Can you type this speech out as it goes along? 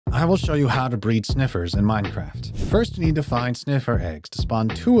I will show you how to breed sniffers in Minecraft. First, you need to find sniffer eggs to spawn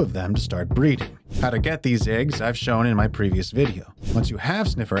 2 of them to start breeding. How to get these eggs I've shown in my previous video. Once you have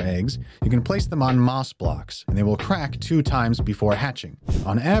sniffer eggs, you can place them on moss blocks and they will crack 2 times before hatching.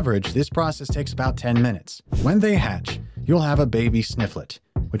 On average, this process takes about 10 minutes. When they hatch, you'll have a baby snifflet,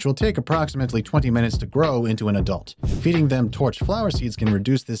 which will take approximately 20 minutes to grow into an adult. Feeding them torch flower seeds can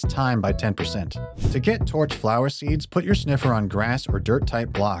reduce this time by 10%. To get torch flower seeds, put your sniffer on grass or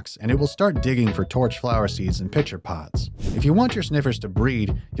dirt-type blocks, and it will start digging for torch flower seeds in pitcher pods. If you want your sniffers to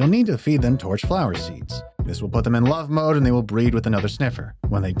breed, you'll need to feed them torch flower seeds. This will put them in love mode and they will breed with another sniffer.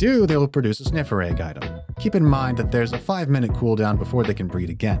 When they do, they will produce a sniffer egg item. Keep in mind that there's a 5-minute cooldown before they can breed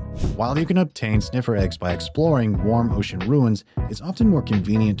again. While you can obtain sniffer eggs by exploring warm ocean ruins, it's often more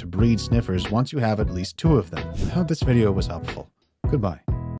convenient to breed sniffers once you have at least 2 of them. I hope this video was helpful. Goodbye.